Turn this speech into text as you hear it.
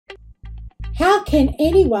How can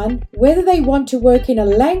anyone, whether they want to work in a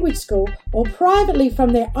language school or privately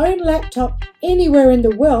from their own laptop anywhere in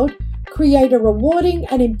the world, create a rewarding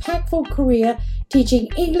and impactful career teaching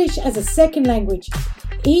English as a second language,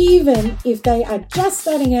 even if they are just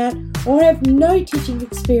starting out or have no teaching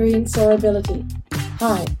experience or ability?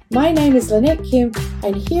 Hi, my name is Lynette Kim,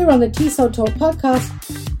 and here on the TESOL Talk podcast,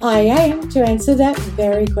 I aim to answer that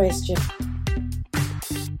very question.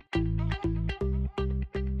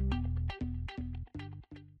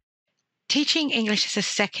 Teaching English as a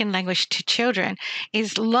second language to children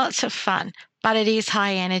is lots of fun, but it is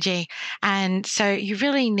high energy. And so you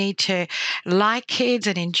really need to like kids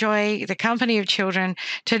and enjoy the company of children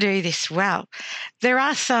to do this well. There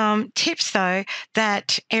are some tips, though,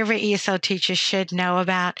 that every ESL teacher should know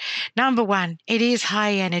about. Number one, it is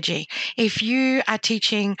high energy. If you are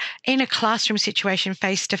teaching in a classroom situation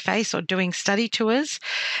face-to-face or doing study tours,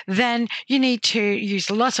 then you need to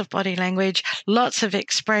use lots of body language, lots of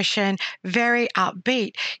expression, very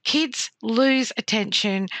upbeat. Kids lose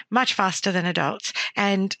attention much faster than adults.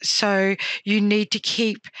 And so you need to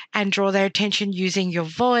keep and draw their attention using your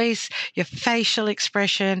voice, your facial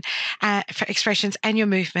expressions, and your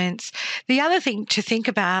movements. The other thing to think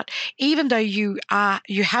about, even though you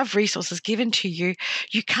have resources given to you,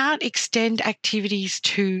 you can't extend activities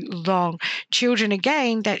too long. Children,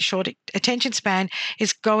 again, that short attention span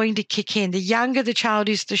is going to kick in. The younger the child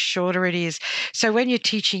is, the shorter it is. So when you're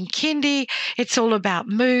teaching kindy, it's all about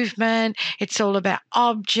movement. It's all about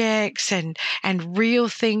objects and real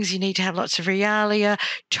things. You need to have lots of realia,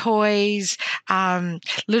 toys,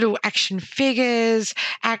 little action figures,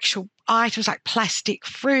 actual items like plastic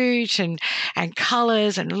fruit and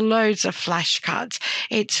colours and loads of flashcards.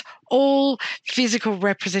 It's all physical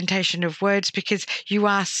representation of words because you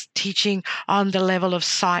are teaching on the level of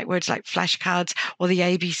sight words like flashcards or the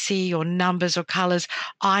ABC or numbers or colours,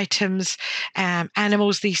 items,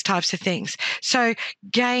 animals, these types of things. So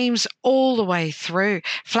games all the way through.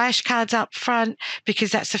 Flashcards up front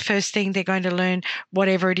because that's the first thing they're going to learn,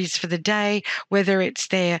 whatever it is for the day, whether it's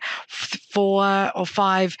their 4 or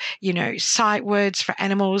 5, sight words for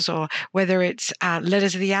animals or whether it's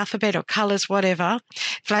letters of the alphabet or colours, whatever.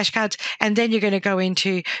 Flashcards. And then you're going to go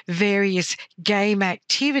into various game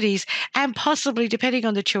activities and possibly, depending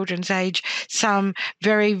on the children's age, some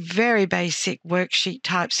very, very basic worksheet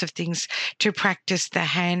types of things to practice the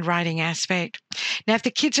handwriting aspect. Now, if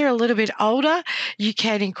the kids are a little bit older, you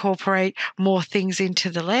can incorporate more things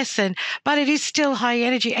into the lesson, but it is still high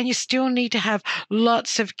energy and you still need to have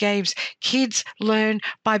lots of games. Kids learn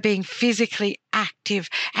by being physically active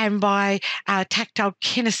and by tactile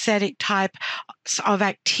kinesthetic type of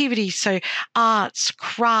activities. So arts,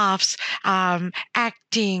 crafts,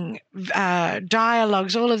 acting,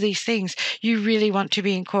 dialogues, all of these things. You really want to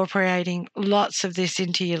be incorporating lots of this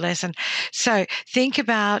into your lesson. So think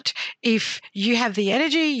about if you have the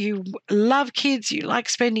energy, you love kids, you like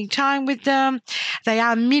spending time with them. They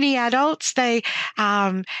are mini adults. They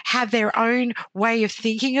have their own way of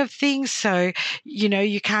thinking of things. So,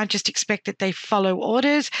 you can't just expect that they follow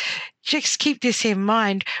orders. Just keep this in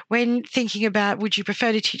mind when thinking about would you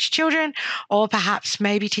prefer to teach children or perhaps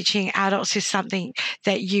maybe teaching adults is something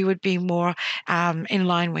that you would be more in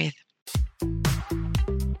line with.